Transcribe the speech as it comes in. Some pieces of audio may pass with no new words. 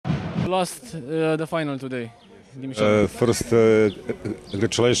lost the final today. First,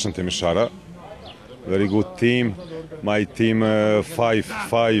 congratulations to Mišara. Very good team. My team, five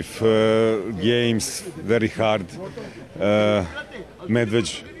games, very hard.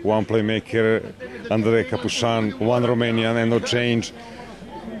 Medved, one playmaker, Andrej Kapušan, one Romanian and no change.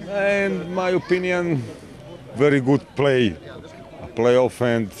 And my opinion, very good playoff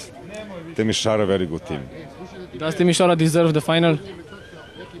and Mišara very good team. Does Mišara deserve the final?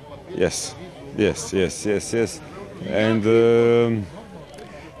 Yes. And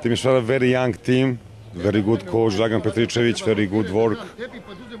Mišara very young team, very good coach, Dragan Petričević, very good work,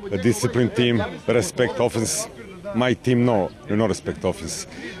 a disciplined team, respect offense. My team no respect offense.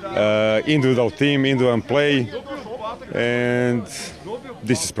 Individual team, individual play, and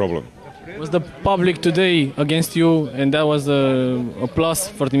this is problem. Was the public today against you, and that was a plus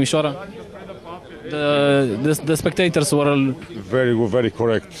for Timișoara? The spectators were very good,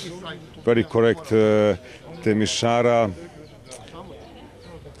 very correct. Timișoara.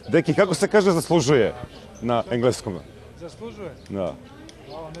 Deki, kako se kaže zaslužuje na engleskom? Zaslužuje? Da.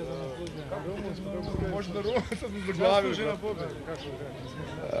 Možda zaslužuje na pobedu, kako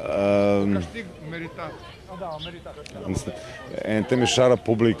meritat. Da, meritat. And Timișoara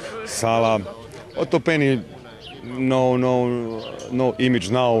public, sala, Otopeni, no image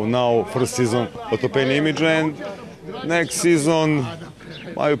now first season, Otopeni image, and next season,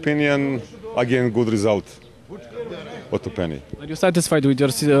 my opinion, again good result, Otopeni. Are you satisfied with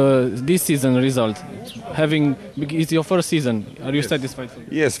your this season result? It's your first season. Are you satisfied?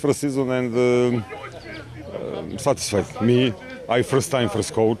 Yes, first season and satisfied. Me, I first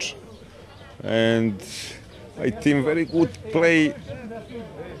coach, and my team very good play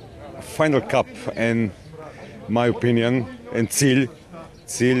final cup and my opinion and cilj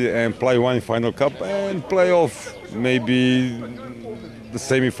and play one final cup and playoff maybe the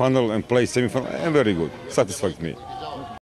semi-final and play semi-final and very good, satisfied me.